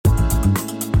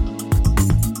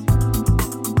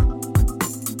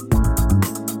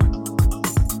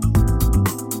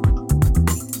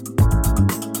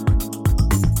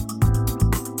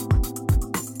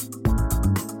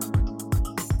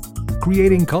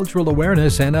creating cultural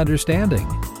awareness and understanding.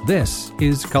 This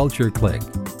is Culture Click.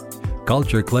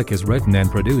 Culture Click is written and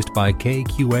produced by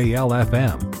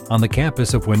KQAL-FM on the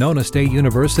campus of Winona State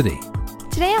University.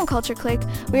 Today on Culture Click,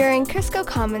 we are in Crisco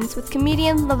Commons with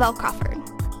comedian Lavelle Crawford.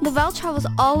 Lavelle travels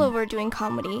all over doing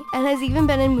comedy and has even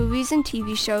been in movies and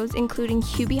TV shows including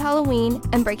Hubie Halloween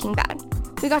and Breaking Bad.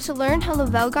 We got to learn how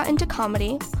Lavelle got into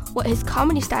comedy, what his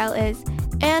comedy style is,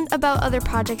 and about other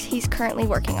projects he's currently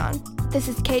working on. This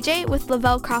is KJ with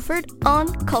Lavelle Crawford on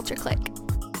Culture Click.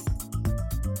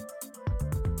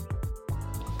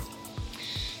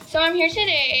 So I'm here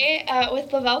today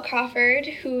with Lavelle Crawford,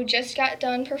 who just got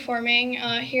done performing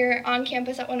here on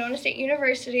campus at Winona State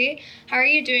University. How are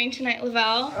you doing tonight,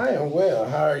 Lavelle? I am well.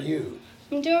 How are you?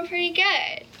 I'm doing pretty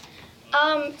good.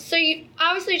 So you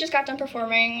obviously just got done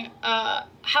performing.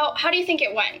 How do you think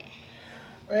it went?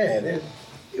 Man,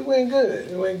 it went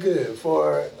good. It went good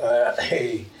for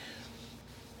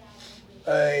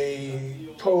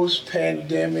a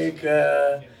post-pandemic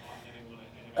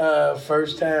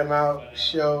first time out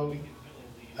show.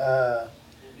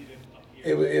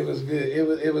 It was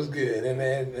good. It was good.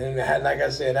 And like I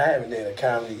said, I haven't done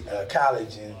a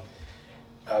college in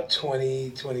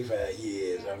 25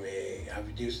 years. I mean, I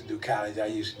used to do college. I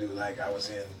used to do I was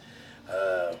in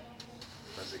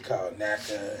what's it called,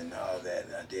 NACA and all that.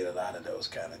 I did a lot of those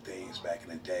kind of things back in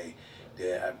the day.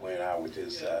 Then I went out with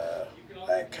this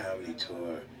black comedy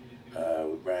tour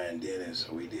with Brian Dennis,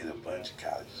 so we did a bunch of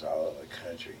colleges all over the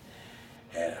country.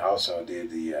 And also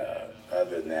did the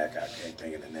other NACA, I can't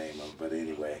think of the name of it, but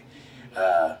anyway.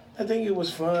 I think it was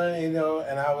fun, and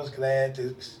I was glad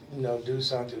to, do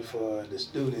something for the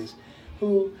students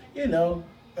who,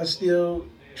 are still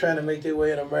trying to make their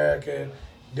way in America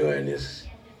during this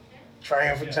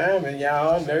triumphant time. And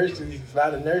y'all nurses, a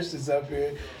lot of nurses up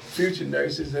here, future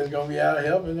nurses that's gonna be out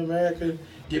helping America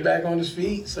get back on its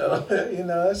feet. So,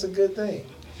 that's a good thing.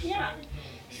 Yeah.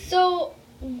 So,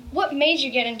 what made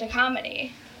you get into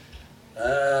comedy?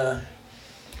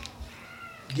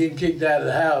 Getting kicked out of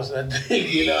the house, I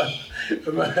think,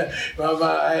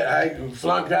 I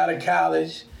flunked out of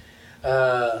college.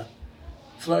 Man.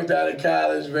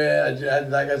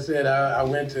 Like I said, I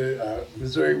went to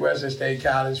Missouri Western State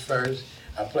College first.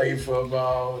 I played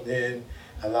football, then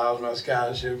I lost my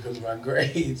scholarship because of my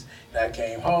grades. And I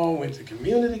came home, went to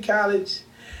community college,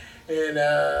 and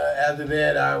after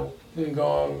that, I been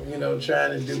going,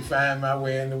 trying to find my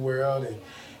way in the world, and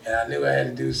I knew I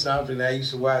had to do something. I used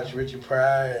to watch Richard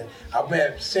Pryor, and I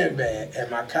met Sinbad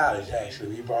at my college,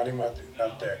 actually. We brought him up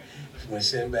there when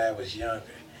Sinbad was younger,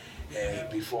 and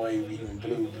before he even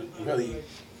really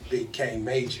became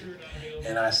major.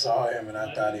 And I saw him, and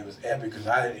I thought it was epic, because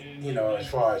as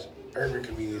far as urban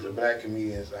comedians or black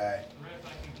comedians,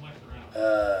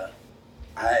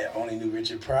 I only knew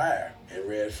Richard Pryor and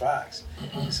Red Fox.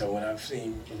 So when I've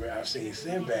seen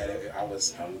Sinbad, I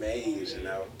was amazed, and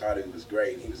I thought he was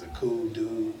great. He was a cool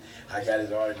dude. I got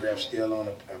his autograph still on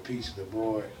a piece of the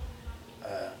board.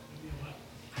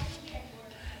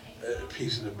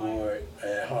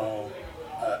 At home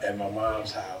at my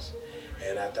mom's house,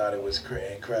 and I thought it was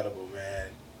incredible,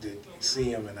 man, to see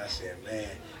him. And I said,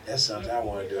 man, that's something I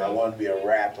want to do. I want to be a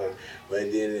rapper,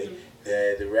 but then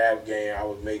the rap game, I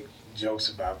would make jokes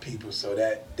about people, so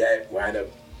that wound up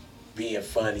being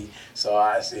funny. So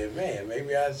I said, man,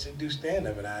 maybe I should do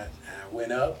stand-up, and I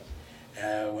went up.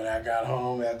 When I got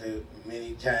home after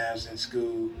many times in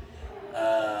school,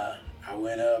 I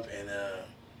went up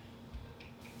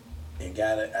and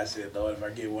got it. I said, Lord, if I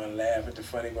get one laugh at the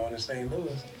Funny Bone in St.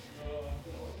 Louis,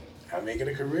 I'll make it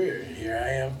a career. Here I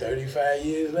am 35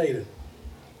 years later.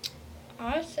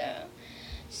 Awesome.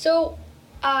 So,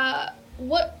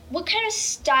 what kind of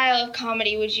style of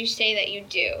comedy would you say that you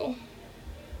do?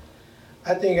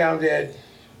 I think I'm that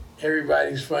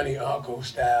everybody's funny uncle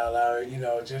style.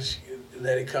 Just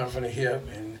let it come from the hip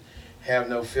and have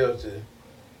no filter.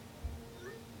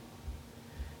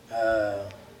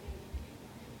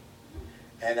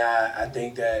 And I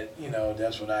think that,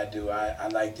 that's what I do. I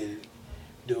like to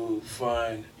do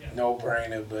fun,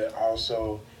 no-brainer, but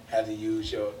also have to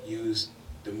use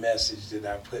the message that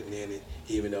I'm putting in it,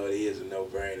 even though it is a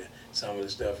no-brainer. Some of the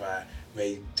stuff I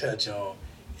may touch on,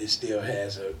 it still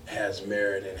has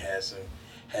merit and has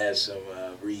some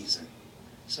reason.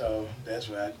 So that's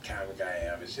what kind of guy I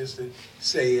am. It's just to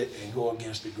say it and go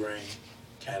against the grain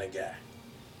kind of guy.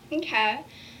 Okay.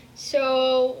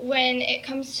 So when it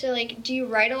comes to do you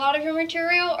write a lot of your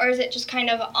material, or is it just kind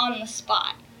of on the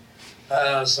spot?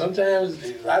 Sometimes,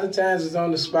 a lot of times it's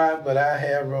on the spot, but I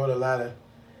have wrote a lot of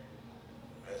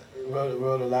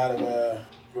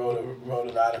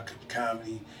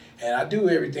comedy, and I do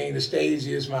everything. The stage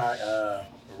is my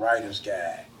writer's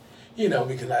guide,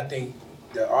 because I think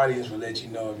the audience will let you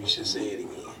know if you should say it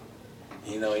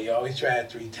again. You always try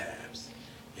it 3 times.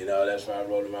 That's why I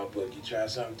wrote in my book. You try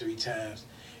something 3 times,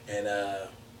 and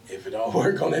if it don't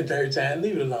work on that 3rd time,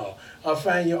 leave it alone. Or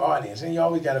find your audience, and you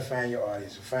always got to find your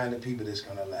audience. Find the people that's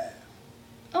gonna laugh.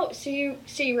 Oh, so you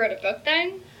wrote a book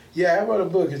then? Yeah, I wrote a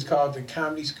book. It's called The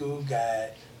Comedy School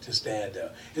Guide to Stand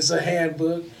Up. It's a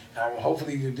handbook.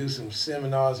 Hopefully you'll do some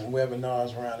seminars and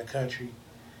webinars around the country.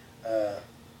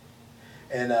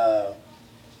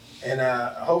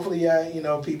 Hopefully,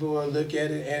 people will look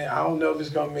at it, and I don't know if it's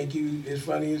gonna make you as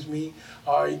funny as me,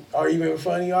 or even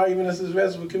funny, or even a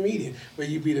successful comedian, but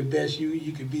you be the best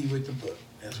you could be with the book.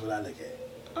 That's what I look at.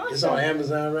 Awesome. It's on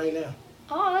Amazon right now.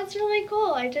 Oh, that's really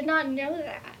cool. I did not know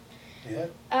that. Yeah.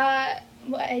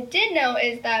 What I did know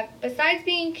is that besides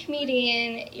being a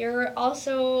comedian, you're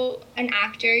also an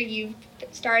actor. You've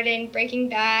starred in Breaking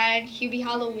Bad, Hubie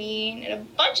Halloween, and a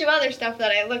bunch of other stuff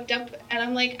that I looked up, and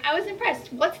I'm like, I was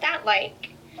impressed. What's that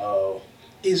like? Oh,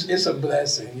 it's a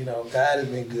blessing. God has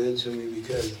been good to me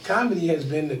because comedy has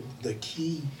been the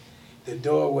key, the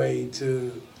doorway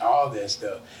to all that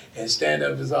stuff. And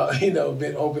stand-up has all,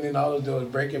 been opening all the doors.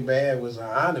 Breaking Bad was an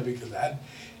honor because I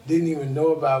didn't even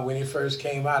know about when it first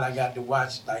came out. I got to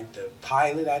watch like the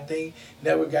pilot, I think.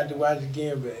 Never got to watch it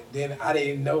again, but then I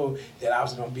didn't know that I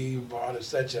was going to be part of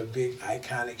such a big,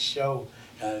 iconic show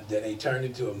that they turned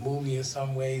into a movie in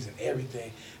some ways and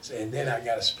everything. So, and then I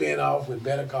got a spin-off with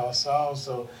Better Call Saul.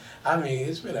 So,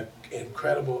 it's been an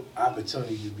incredible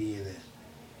opportunity to be in it.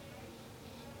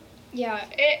 Yeah,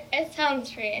 it sounds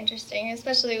very interesting,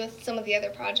 especially with some of the other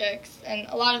projects. And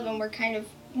a lot of them were kind of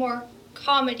more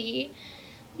comedy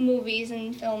movies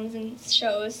and films and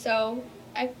shows, so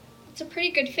it's a pretty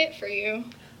good fit for you.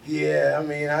 Yeah,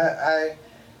 I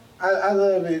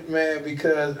love it, man,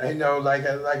 because like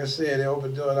I said, it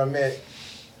opened doors. I met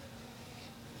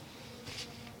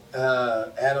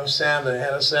Adam Sandler.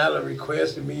 Adam Sandler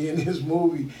requested me in his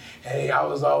movie, and I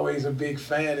was always a big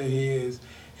fan of his.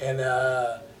 And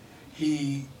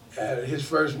his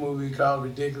first movie called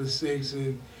Ridiculous Six,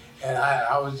 and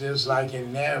I was just like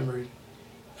enamored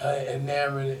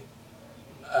that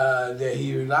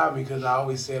he allowed me, because I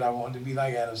always said I wanted to be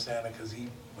like Adam Sandler, because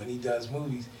when he does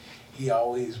movies, he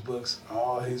always books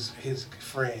all his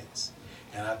friends,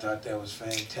 and I thought that was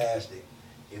fantastic,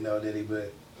 that he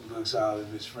books all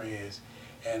of his friends,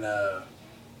 and I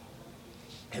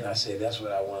said that's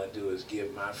what I want to do, is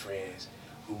give my friends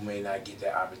who may not get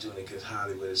that opportunity, because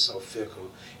Hollywood is so fickle,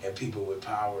 and people with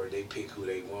power, they pick who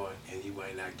they want, and you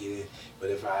might not get it. But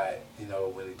if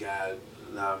when the guy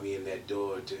allowed me in that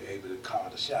door to able to call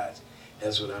the shots,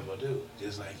 that's what I'm gonna do,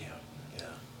 just like him.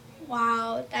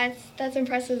 Wow, that's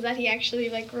impressive that he actually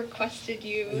requested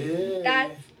you. Yeah.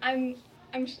 I'm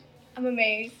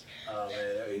amazed. Oh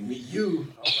man, me, you.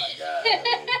 Oh my God.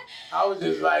 I was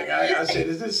just like, I said,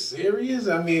 is this serious?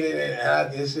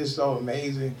 It's just so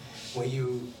amazing when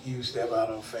you step out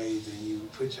on faith and you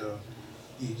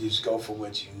just go for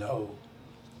what you know.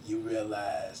 You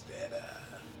realize that,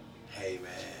 hey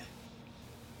man,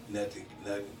 nothing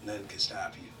can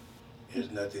stop you. There's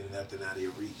nothing out of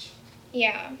your reach.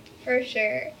 Yeah, for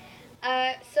sure.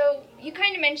 So you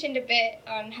kind of mentioned a bit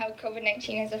on how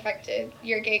COVID-19 has affected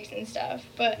your gigs and stuff,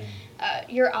 but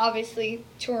you're obviously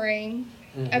touring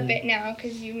a bit now,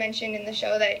 because you mentioned in the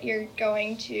show that you're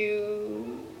going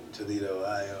to Toledo,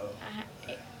 Ohio.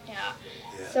 Yeah.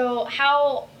 So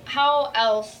how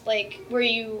else, were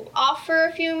you off for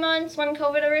a few months when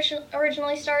COVID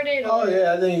originally started? Or? Oh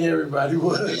yeah, I think everybody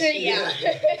was. Yeah.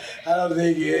 I don't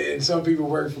think and some people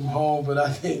work from home, but I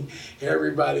think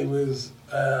everybody was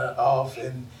off,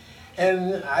 and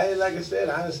like I said,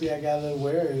 honestly, I got a little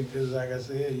worried, because like I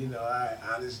said,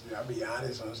 I'll be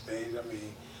honest on stage.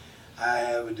 I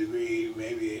have a degree,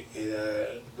 maybe,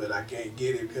 but I can't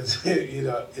get it because,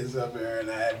 it's up there, and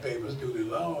I had paid my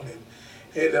student loan, and,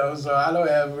 so I don't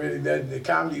have really that. The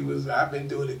comedy I've been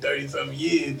doing it 30-something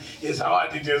years. It's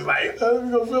hard to just let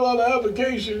me go fill out an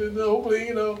application, and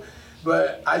hopefully,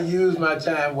 but I used my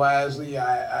time wisely.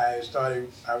 I started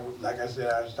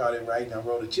writing. I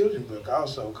wrote a children's book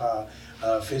also called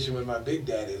Fishing with My Big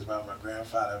Daddy. It's about my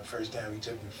grandfather, the first time he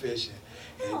took me fishing.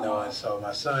 And so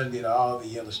my son did all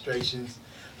the illustrations.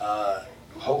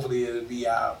 Hopefully it'll be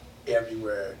out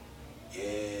everywhere.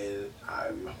 And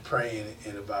I'm praying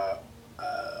in about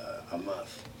a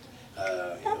month.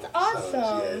 That's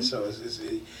awesome. So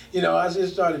I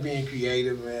just started being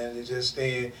creative, man, and just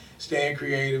staying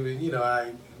creative, and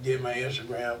I did my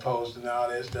Instagram post and all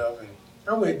that stuff, and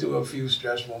I went through a few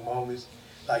stressful moments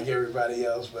like everybody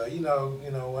else, but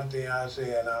one thing I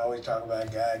say, and I always talk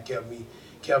about, God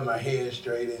kept my head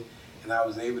straight, and I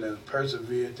was able to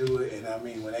persevere through it. And I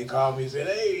mean, when they called me and said,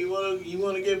 "Hey, you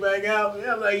wanna get back out?" And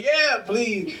I'm like, "Yeah,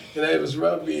 please." And it was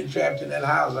rough being trapped in that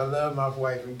house. I love my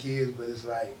wife and kids, but it's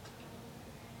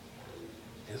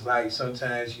like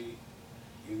sometimes you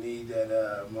need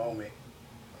that moment.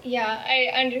 Yeah,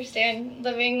 I understand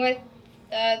living with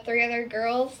 3 other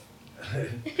girls.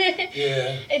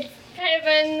 Yeah. It's kind of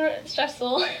been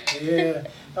stressful. Yeah.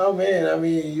 Oh man, I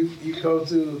mean, you go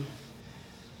to,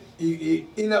 you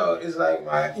know, it's like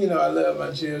I love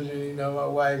my children, you know, my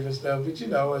wife and stuff, but you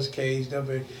know, it's caged up,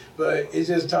 but it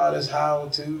just taught us how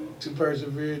to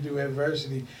persevere through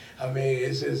adversity. I mean,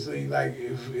 it's just like,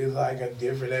 it's like a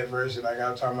different adversity. Like I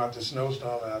was talking about the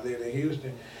snowstorm, and I lived in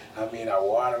Houston. I mean, our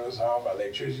water was off, our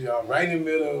electricity off, right in the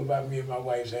middle of me and my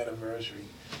wife's anniversary.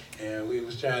 And we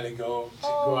was trying to go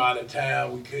out of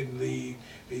town. We couldn't leave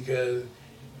because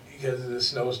the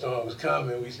snowstorm was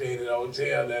coming. We stayed in a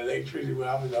hotel. The electricity went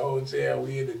off in the hotel.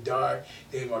 We in the dark.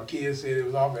 Then my kids said it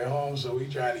was off at home, so we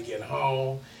tried to get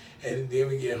home. And then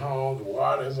we get home, the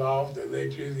water's off, the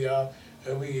electricity off.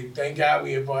 And thank God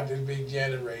we had bought this big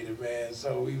generator, man.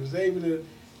 So we was able to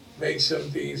make some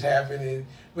things happen.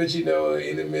 But you know,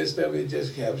 in the midst of it,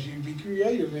 just helps you be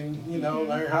creative and, you know,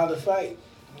 learn how to fight.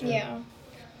 Yeah.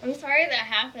 I'm sorry that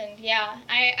happened. Yeah.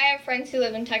 I have friends who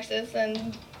live in Texas,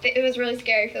 and it was really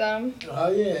scary for them. Oh,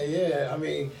 yeah. I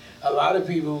mean, a lot of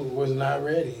people was not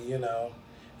ready, you know.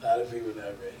 A lot of people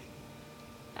not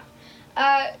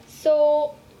ready.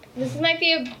 So this might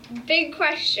be a big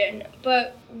question,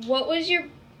 but what was your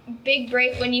big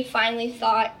break when you finally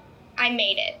thought, I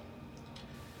made it?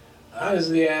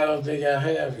 Honestly, I don't think I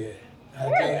have yet.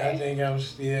 Really? I think I'm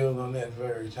still on that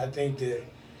verge. I think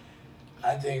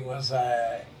once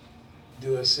I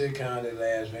do a sitcom that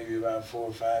lasts maybe about 4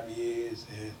 or 5 years,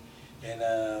 and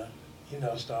you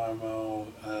know, starring my own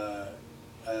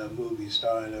movie,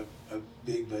 starring a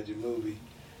big budget movie,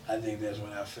 I think that's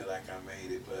when I feel like I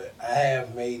made it. But I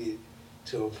have made it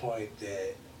to a point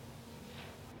that,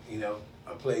 you know,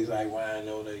 a place like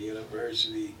Winona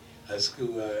University, a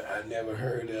school I never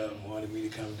heard of, wanted me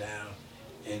to come down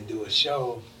and do a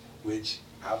show, which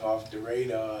I'm off the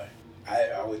radar.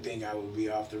 I would think I would be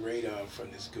off the radar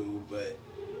from the school, but,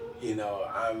 you know,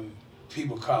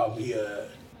 people call me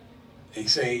they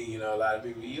say, you know, a lot of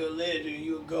people, you're a legend,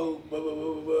 you're a GOAT, blah, blah,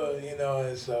 blah, blah, blah, you know,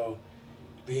 and so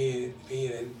being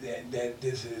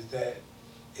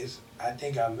I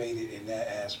think I made it in that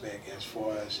aspect as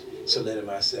far as solidified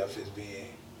myself as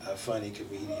being a funny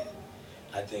comedian.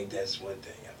 I think that's one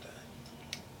thing I've done.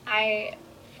 I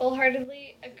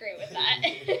full-heartedly agree with that.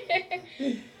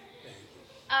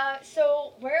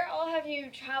 So where all have you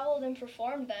traveled and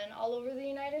performed then? All over the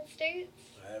United States?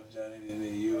 I've done it in the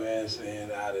U.S.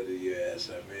 and out of the U.S.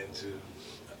 I've been to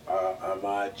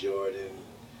Ahmad, Jordan,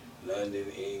 London,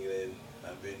 England.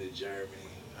 I've been to Germany.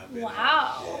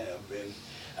 Wow.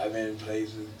 I've been in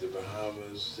places, the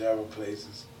Bahamas, several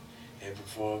places, and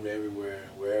performed everywhere,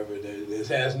 wherever this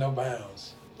has no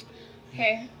bounds.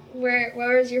 Okay, where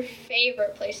was your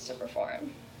favorite place to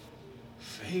perform?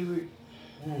 Favorite?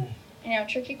 You know,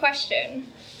 tricky question.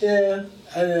 Yeah,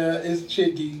 it's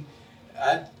tricky.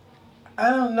 I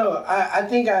don't know. I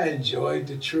think I enjoyed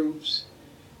the troops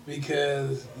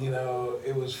because, you know,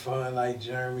 it was fun, like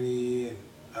Germany and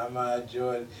Ahmad,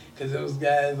 Jordan, because those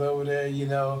guys over there, you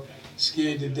know,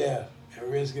 scared to death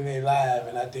and risking their life,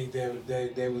 and I think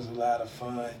that was a lot of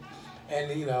fun.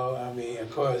 And, you know, I mean,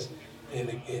 of course,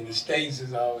 in the States,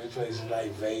 there's always places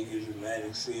like Vegas,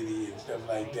 Atlantic City, and stuff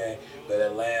like that, but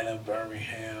Atlanta,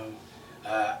 Birmingham,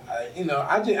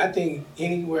 I think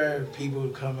anywhere people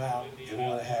come out and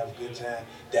want to have a good time,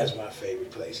 that's my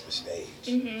favorite place to stage.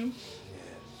 Mm-hmm.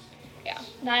 Yeah,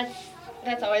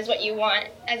 that's always what you want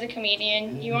as a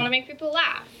comedian. Mm-hmm. You want to make people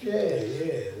laugh.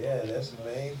 Yeah, that's the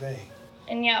main thing.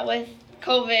 And yeah, with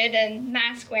COVID and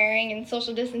mask wearing and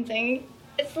social distancing,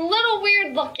 it's a little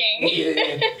weird looking.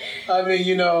 Yeah, I mean,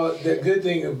 you know, the good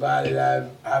thing about it,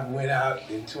 I went out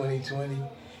in 2020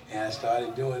 and I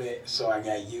started doing it, so I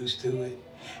got used to it.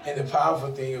 And the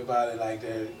powerful thing about it, like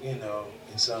you know,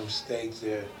 in some states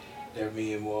they're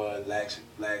being more lax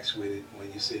with it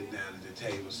when you're sitting down at the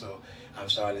table. So I'm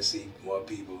starting to see more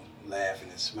people laughing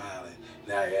and smiling.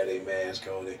 Now they have their mask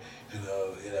on it, you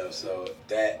know. So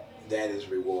that is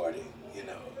rewarding, you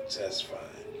know. It's just fun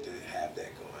to have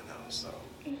that going on. So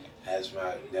that's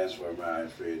where my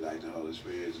spirit, like the Holy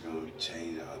Spirit, is going to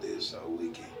change all this, so we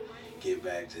can get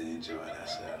back to enjoying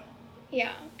ourselves.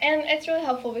 Yeah, and it's really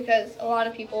helpful because a lot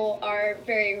of people are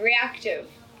very reactive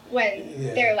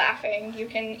when they're laughing. You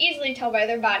can easily tell by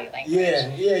their body language.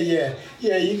 Yeah.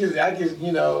 I can,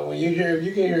 you know, when you can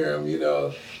hear them, you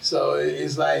know. So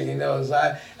it's like, you know,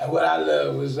 what I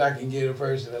love is I can get a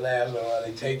person to laugh while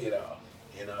they take it off,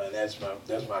 you know, and that's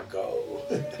my goal.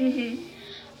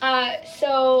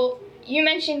 So you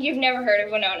mentioned you've never heard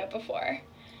of Winona before.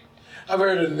 I've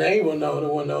heard of the name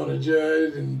Winona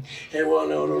Judge and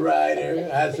Winona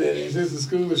Ryder. I said, is this a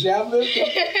school of shoplifting?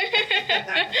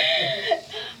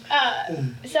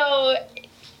 So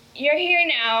you're here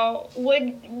now.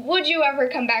 Would you ever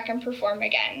come back and perform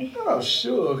again? Oh,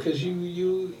 sure, because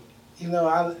you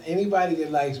know, anybody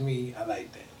that likes me, I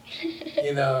like them.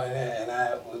 You know, and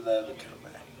I would love to come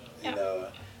back. You know,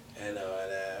 and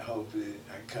I hope that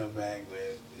I come back when,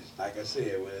 it's, like I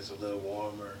said, when it's a little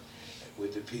warmer,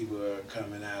 with the people who are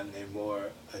coming out and they're more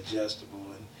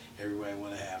adjustable and everybody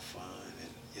want to have fun, and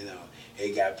you know,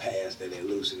 it got past that, they're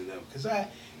loosening up, because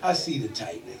I see the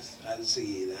tightness, I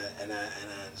see it, and I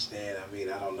understand. I mean,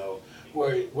 I don't know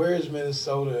where is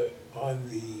Minnesota on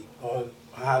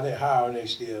how are they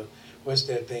still, what's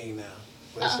their thing now,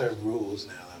 what's their rules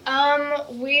now?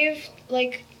 We've,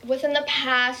 like, within the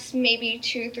past maybe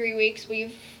 2-3 weeks,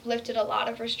 we've lifted a lot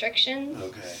of restrictions.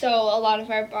 Okay. So a lot of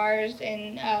our bars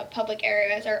in public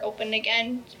areas are open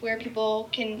again, where people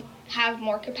can have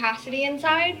more capacity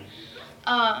inside,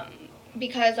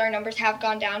 because our numbers have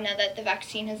gone down now that the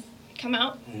vaccine has come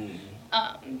out.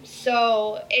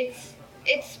 So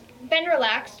it's been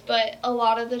relaxed, but a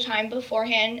lot of the time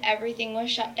beforehand, everything was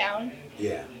shut down.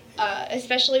 Yeah.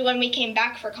 Especially when we came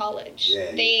back for college.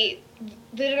 They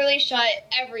literally shut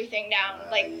everything down,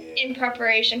 in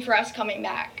preparation for us coming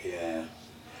back. Yeah.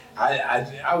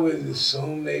 I would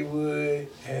assume they would.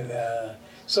 And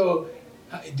so,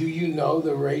 do you know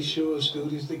the ratio of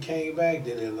students that came back?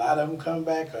 Did a lot of them come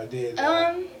back, or did...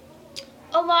 A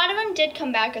lot of them did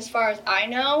come back, as far as I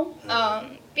know.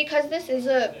 Because this is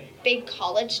a big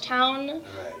college town.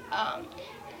 Right.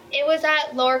 It was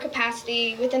at lower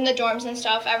capacity within the dorms and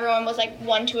stuff. Everyone was like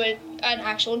one to an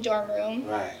actual dorm room.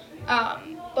 Right.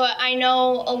 But I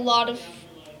know a lot of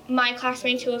my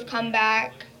classmates who have come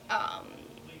back.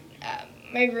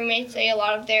 My roommates say a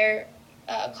lot of their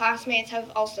classmates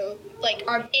have also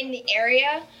are in the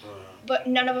area, but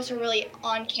none of us are really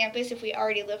on campus if we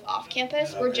already live off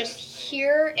campus. We're just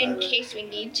here in case we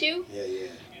need to. Yeah.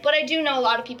 But I do know a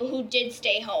lot of people who did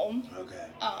stay home. Okay.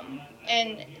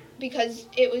 And because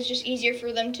it was just easier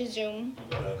for them to Zoom.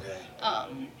 Okay.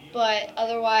 But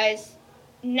otherwise,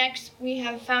 we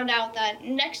have found out that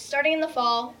starting in the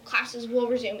fall, classes will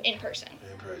resume in person.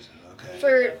 In person, okay.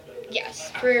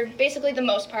 For basically the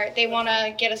most part, they want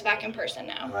to get us back in person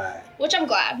now. Right. Which I'm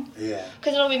glad. Yeah.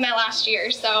 Because it'll be my last year,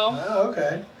 so. Oh,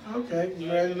 okay. Okay,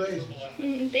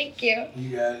 congratulations. Thank you.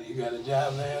 You got a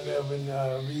job lined up in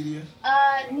media?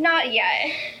 Not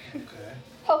yet. Okay.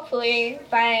 Hopefully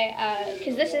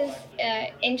because this is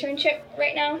an internship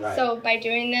right now, so by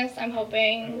doing this, I'm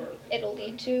hoping it'll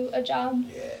lead to a job.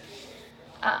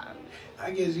 Yeah.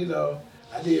 I guess, you know,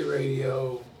 I did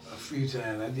radio a few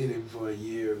times. I did it for a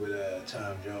year with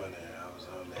Tom Joyner. I was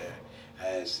on there. I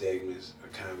had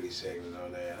comedy segments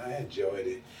on there, and I enjoyed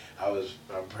it.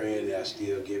 I'm praying that I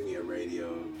still give me a radio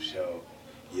show,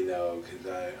 you know,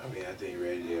 because I think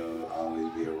radio will always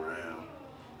be around.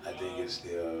 I think it's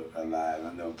still alive.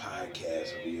 I know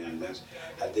podcasts will be in.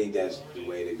 I think that's the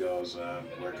way to go. So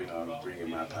I'm working on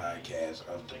bringing my podcast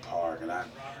up to par. And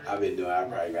I've been doing.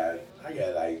 I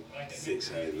got like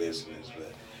 600 listeners,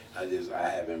 but I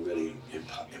haven't really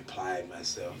implied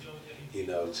myself, you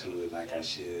know, to it like I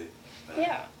should.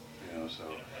 Yeah. You know, so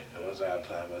once I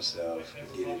apply myself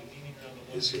and get it,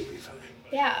 it should be fine.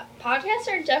 Yeah, podcasts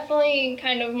are definitely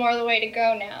kind of more the way to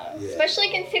go now, especially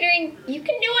considering you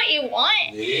can do what you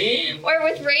want. Yeah. Or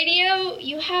with radio,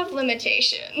 you have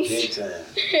limitations. Big time.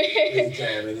 Big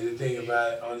time. And the thing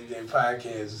about only thing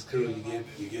podcasts is cool.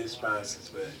 You get sponsors,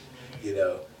 but you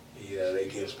know they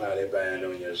get spotted by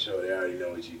on your show. They already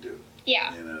know what you do.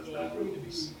 Yeah. You know, no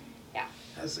rules. Yeah.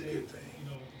 That's a good thing.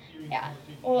 Yeah.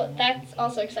 Well, that's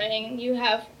also exciting. You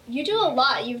do a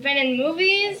lot. You've been in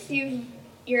movies.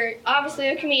 You're obviously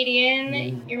a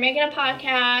comedian. You're making a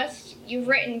podcast. You've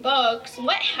written books.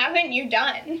 What haven't you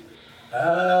done?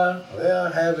 Well,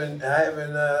 I haven't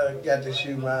got to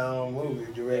shoot my own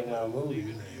movie, direct my own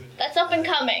movies. That's up and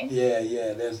coming.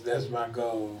 Yeah. That's my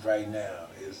goal right now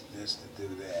is just to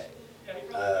do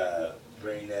that,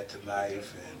 bring that to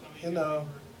life, and you know,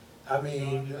 I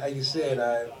mean, like you said,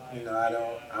 I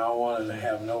don't want to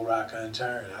have no rock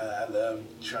unturned. I love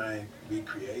trying to be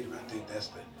creative. I think that's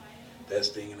the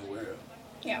best thing in the world.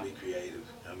 Yeah. Be creative.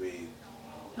 I mean,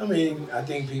 I mean, I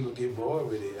think people get bored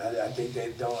with it. I think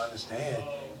they don't understand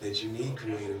that you need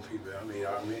creative people. I mean,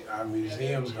 our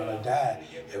museum's gonna die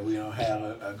if we don't have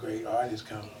a great artist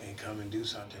come and do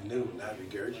something new, not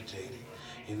regurgitating.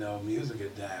 You know, music will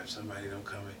die if somebody don't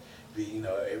come and be, you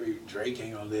know, Drake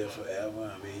ain't gonna live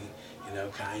forever. I mean, you know,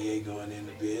 Kanye going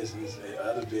into business and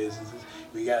other businesses.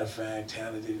 We gotta find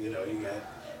talented, you know, you got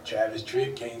Travis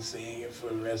Tritt can't sing for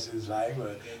the rest of his life,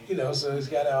 but, you know, so it's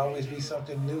gotta always be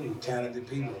something new, talented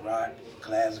people, rock,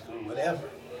 classical, whatever.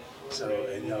 So,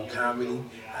 and, you know, comedy,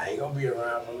 I ain't gonna be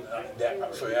around for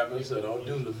that forever, so don't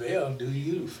do Lavelle, do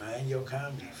you. Find your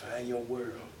comedy, find your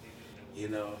world. You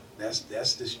know, that's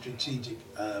the strategic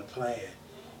plan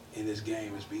in this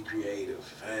game, is be creative.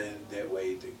 Find that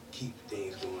way to keep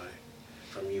things going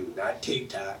from you. Not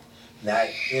TikTok, not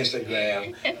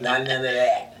Instagram, not none of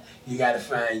that. You got to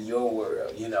find your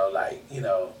world, you know, like, you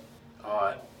know,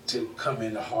 to come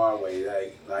in the hard way.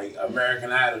 Like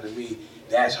American Idol, to me,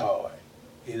 that's hard.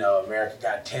 You know, America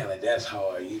Got Talent, that's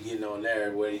hard. You getting on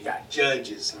there where you got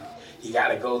judges, and you got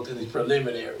to go through the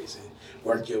preliminaries and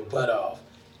work your butt off.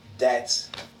 That's,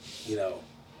 you know,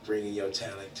 bringing your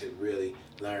talent to really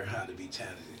learn how to be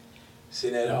talented.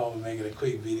 Sitting at home and making a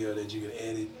quick video that you can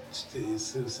edit, it's too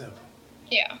simple.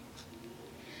 Yeah.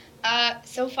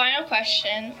 So final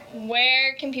question,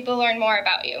 where can people learn more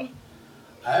about you?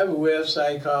 I have a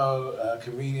website called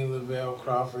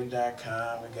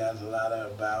comedianlavellcrawford.com. It got a lot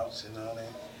of abouts and all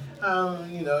that.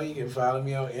 You know, you can follow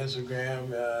me on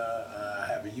Instagram. I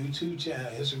have a YouTube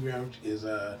channel. Instagram is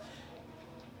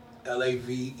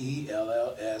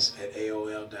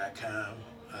LAVELLS@AOL.com.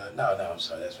 No, I'm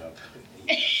sorry, that's my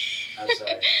I'm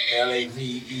sorry.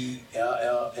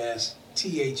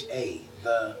 LAVELLSTHA,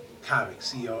 the comic,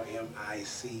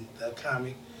 COMIC, the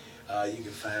comic. You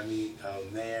can find me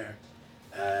on there.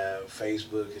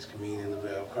 Facebook is Comedian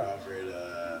Lavelle Crawford.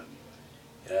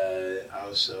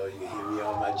 Also, you can hit me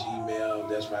on my Gmail.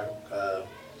 That's my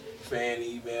fan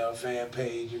email, fan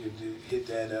page. You can hit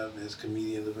that up. It's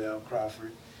Comedian Lavelle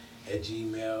Crawford at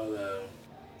Gmail.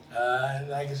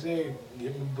 Like I said,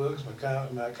 give me books, my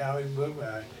comedy book,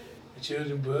 my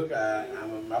children's book.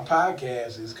 My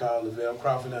podcast is called Lavelle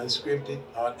Crawford Unscripted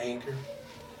on Anchor.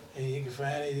 And you can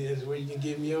find it. It's where you can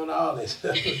get me on all this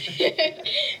stuff.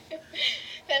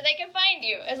 That they can find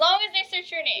you. As long as they search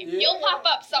your name, you'll pop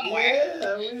up somewhere. Yeah,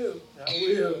 I will.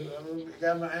 I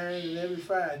got my irons in every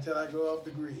fire until I go off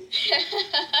the grid.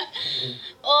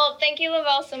 Well, thank you,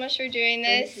 Lavelle, so much for doing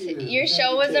this. Your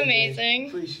show was amazing.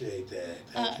 Appreciate that.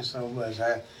 Thank you so much.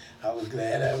 I was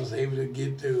glad I was able to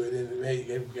get through it and make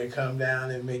it come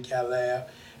down and make y'all laugh.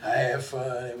 I had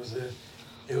fun. It was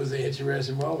an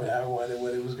interesting moment. I wondered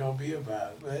what it was going to be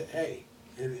about. But, hey,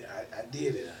 I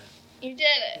did it. You did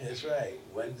it. That's right. It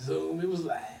wasn't Zoom, it was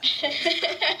live.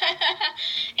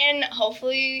 And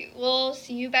hopefully we'll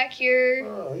see you back here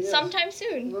sometime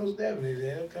soon. Most definitely.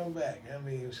 They'll come back. I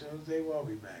mean, as soon as they want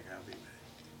me back, I'll be back.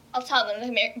 I'll tell them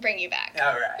to bring you back.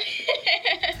 All right.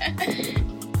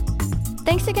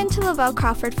 Thanks again to Lavelle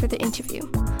Crawford for the interview.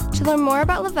 To learn more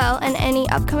about Lavelle and any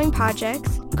upcoming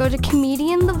projects, go to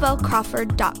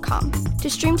comedianlavellcrawford.com. To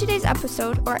stream today's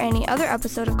episode or any other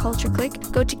episode of Culture Click,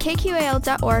 go to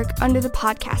kqal.org under the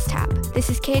podcast tab. This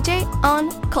is KJ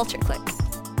on Culture Click.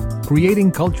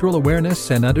 Creating cultural awareness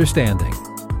and understanding.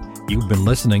 You've been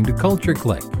listening to Culture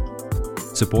Click.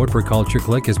 Support for Culture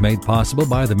Click is made possible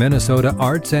by the Minnesota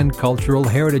Arts and Cultural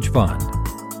Heritage Fund.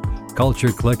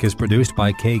 Culture Click is produced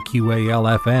by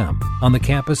KQAL-FM on the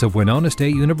campus of Winona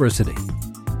State University.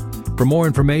 For more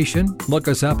information, look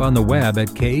us up on the web at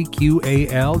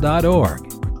kqal.org.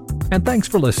 And thanks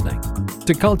for listening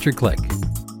to Culture Click.